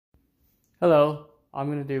Hello, I'm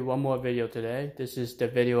going to do one more video today. This is the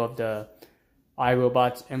video of the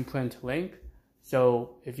iRobot's Imprint Link.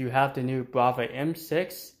 So if you have the new Braava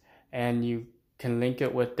M6 and you can link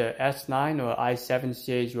it with the S9 or i7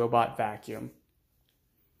 series robot vacuum.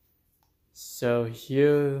 So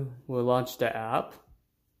here we'll launch the app.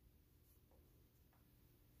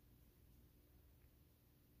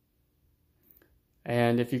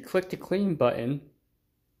 And if you click the clean button,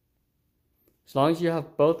 as long as you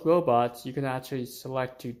have both robots, you can actually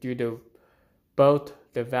select to do both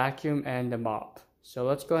the vacuum and the mop. So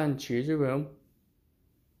let's go ahead and choose a room.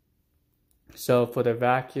 So for the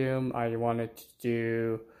vacuum, I wanted to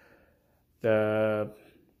do the,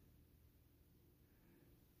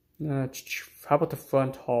 how about the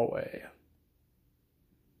front hallway?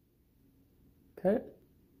 Okay.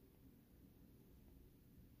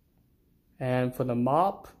 And for the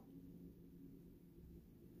mop,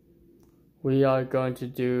 we are going to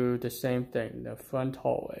do the same thing, the front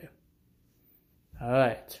hallway.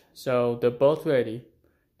 Alright, so they're both ready.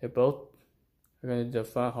 They're both going to do the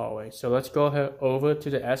front hallway. So let's go ahead over to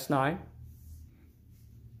the S9.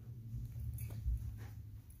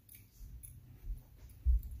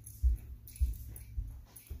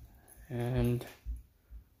 And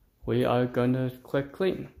we are going to click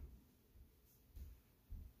clean.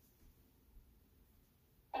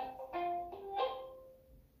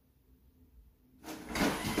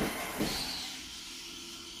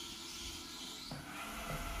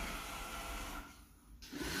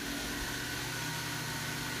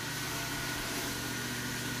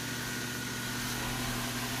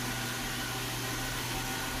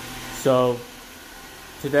 So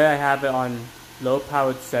today I have it on low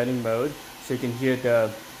powered setting mode so you can hear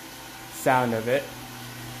the sound of it,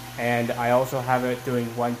 and I also have it doing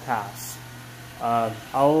one pass.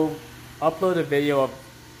 I'll upload a video of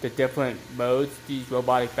the different modes these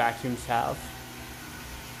robotic vacuums have.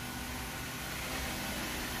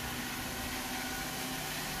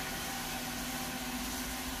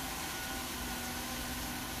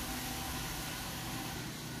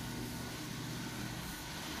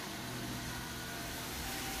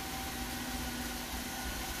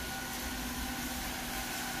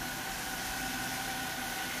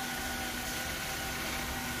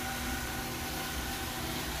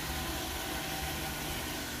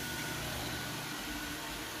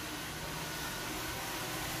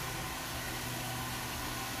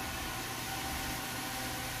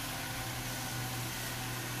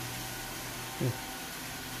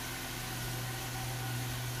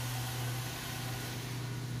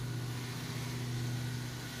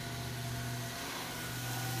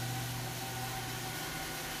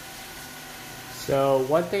 So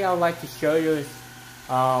one thing I would like to show you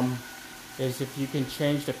is if you can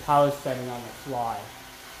change the power setting on the fly.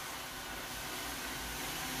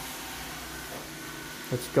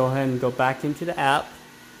 Let's go ahead and go back into the app,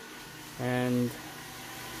 and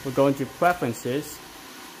we'll go into preferences,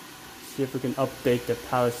 see if we can update the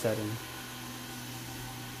power setting.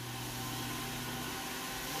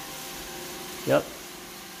 Yep.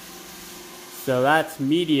 So that's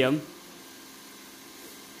medium.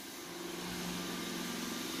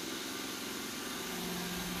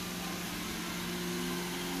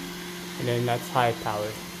 And then that's high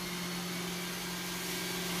powered.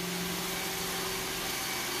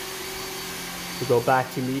 We go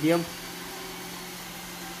back to medium.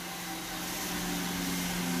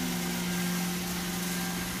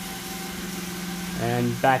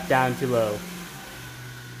 And back down to low.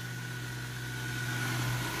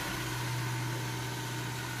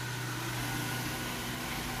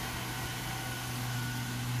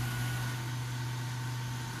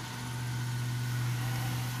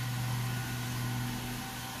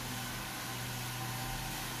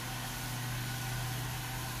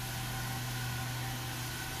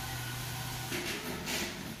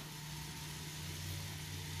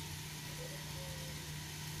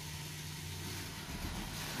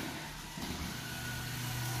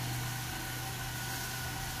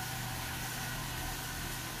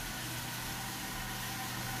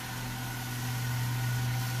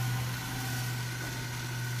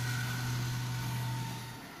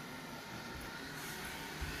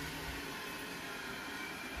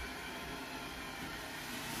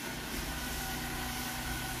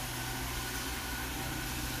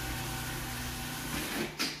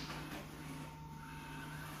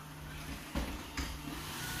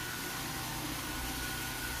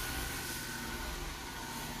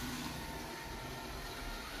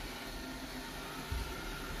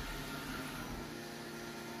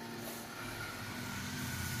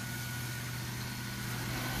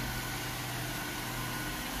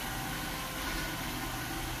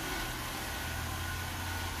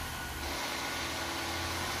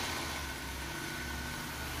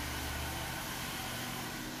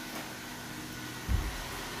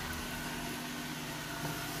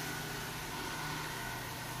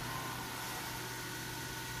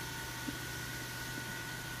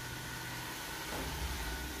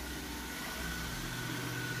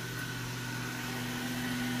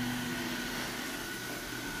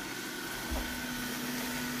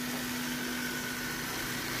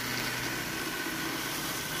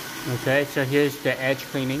 Okay, so here's the edge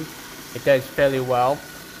cleaning. It does fairly well.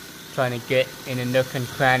 Trying to get in the nook and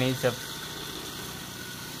crannies of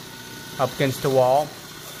up against the wall.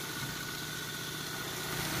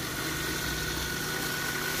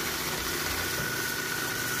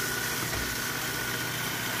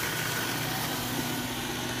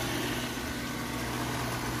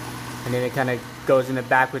 And then it kind of goes in a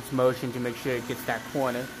backwards motion to make sure it gets that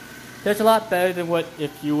corner. That's a lot better than what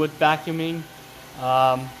if you would vacuuming.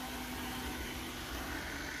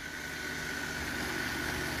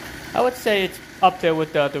 I would say it's up there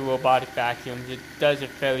with the other robotic vacuums. It does a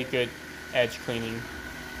fairly good edge cleaning.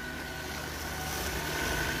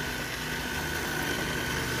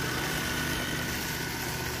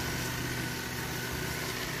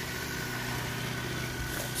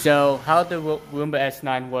 So how the Roomba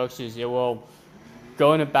S9 works is it will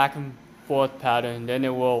go in a back and forth pattern, and then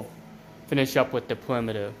it will finish up with the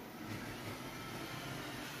perimeter.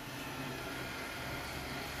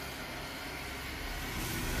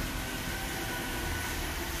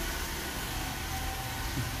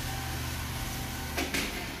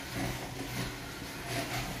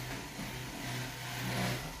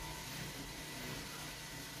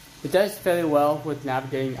 It does fairly well with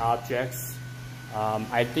navigating objects.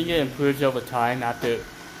 I think it improves over time after it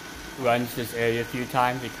runs this area a few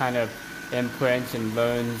times. It kind of imprints and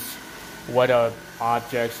learns what are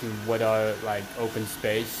objects and what are like open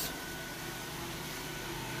space.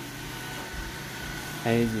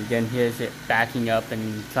 And again, here's it backing up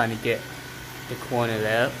and trying to get the corner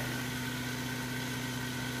there.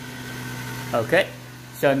 Okay,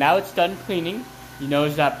 so now it's done cleaning. You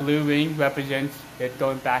notice that blue ring represents it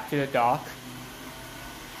going back to the dock.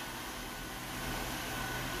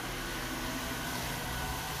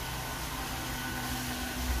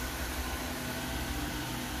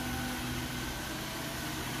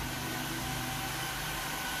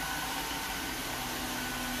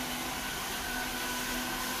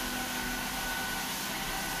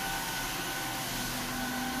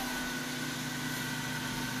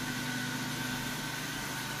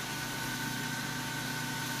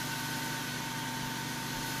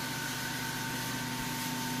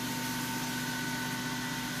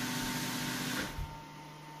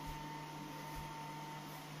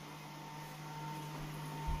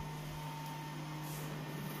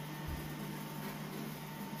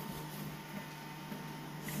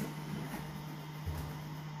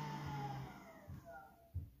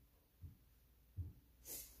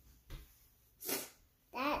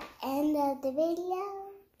 End of the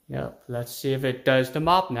video. Yep, let's see if it does the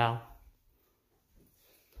mop now.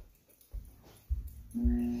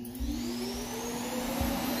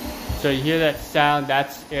 So you hear that sound,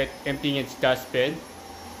 that's it emptying its dustbin.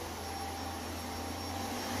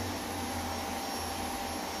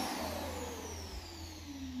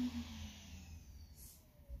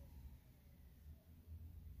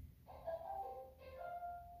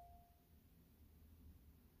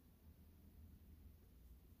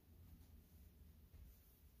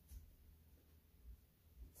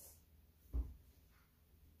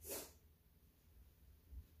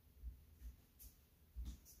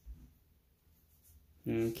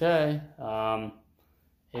 Okay, there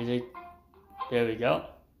we go.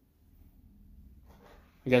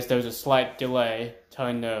 I guess there was a slight delay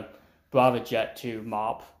telling the Braava jet to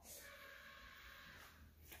mop.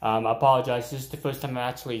 I apologize, this is the first time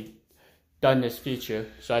I've actually done this feature,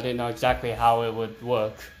 so I didn't know exactly how it would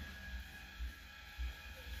work.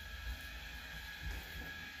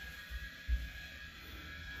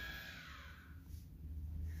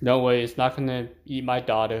 Don't worry, it's not gonna eat my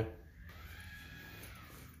daughter.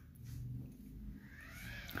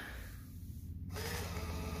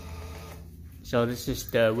 So this is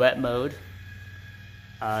the wet mode,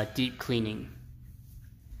 deep cleaning.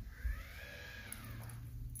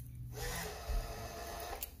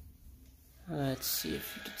 Let's see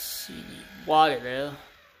if you can see any water there.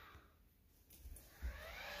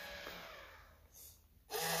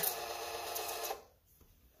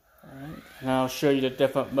 Alright, and I'll show you the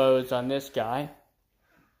different modes on this guy.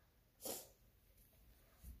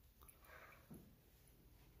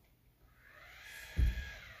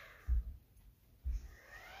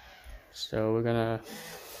 So we're gonna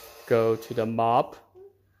go to the mop.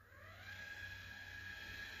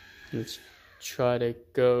 Let's try to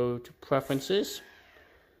go to preferences.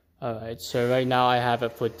 Alright, so right now I have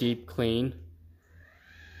it for deep clean.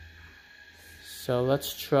 So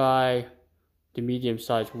let's try the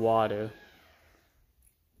medium-sized water.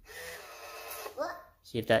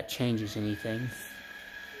 See if that changes anything.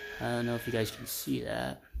 I don't know if you guys can see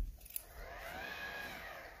that.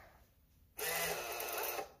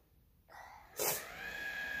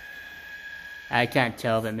 I can't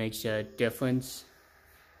tell if it makes a difference.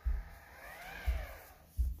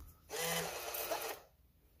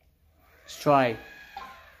 Let's try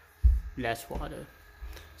less water.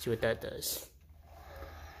 See what that does.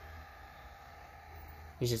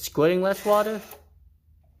 Is it squirting less water?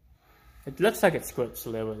 It looks like it squirts a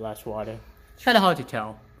little bit less water. It's kind of hard to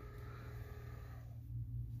tell.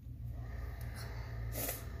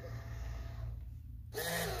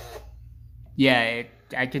 Yeah,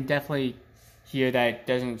 I can definitely hear that it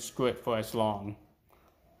doesn't squirt for as long.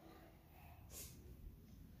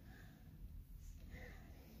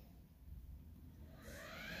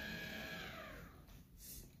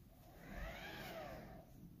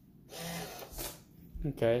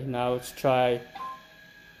 Okay, now let's try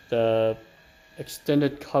the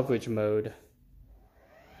extended coverage mode.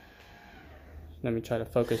 Let me try to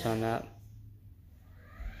focus on that.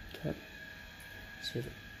 Okay.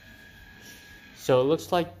 So it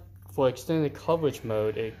looks like for extended coverage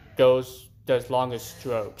mode, it does longer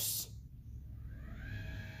strokes.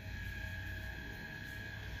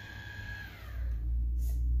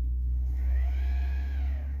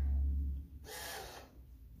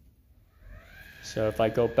 So if I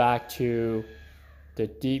go back to the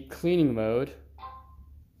deep cleaning mode,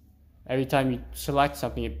 every time you select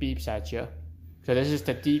something, it beeps at you. So this is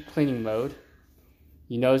the deep cleaning mode.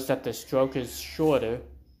 You notice that the stroke is shorter.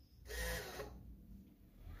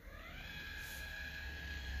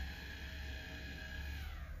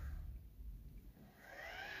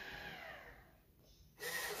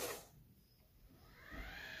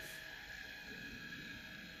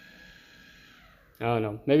 I don't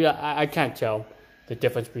know, maybe I can't tell the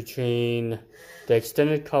difference between the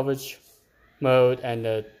extended coverage mode and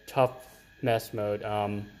the tough mess mode.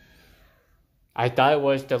 I thought it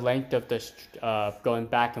was the length of the going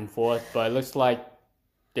back and forth, but it looks like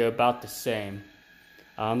they're about the same.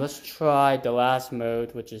 Let's try the last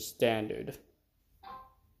mode, which is standard.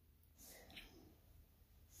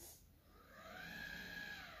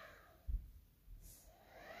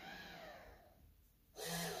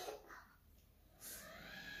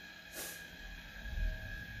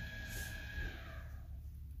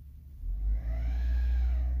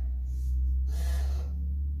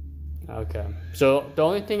 Okay, so the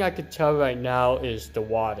only thing I could tell right now is the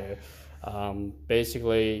water.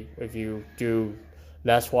 Basically, if you do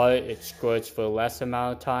less water, it squirts for less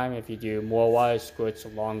amount of time. If you do more water, it squirts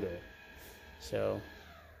longer. So,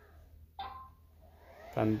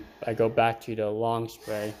 if I go back to the long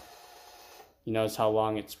spray, you notice how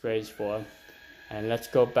long it sprays for. And let's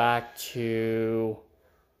go back to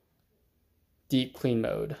deep clean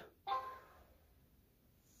mode.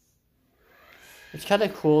 It's kind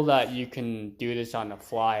of cool that you can do this on the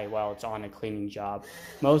fly while it's on a cleaning job.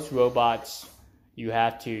 Most robots, you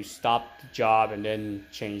have to stop the job and then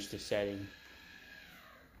change the setting.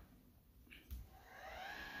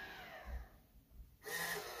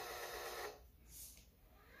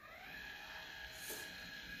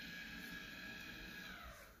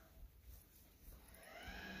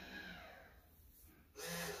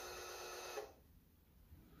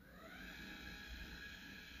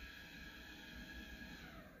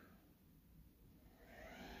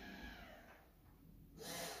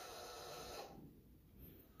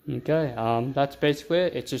 Okay, that's basically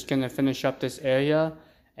it. It's just gonna finish up this area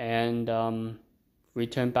and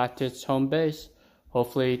return back to its home base.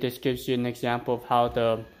 Hopefully this gives you an example of how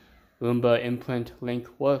the Roomba Imprint Link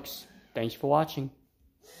works. Thanks for watching.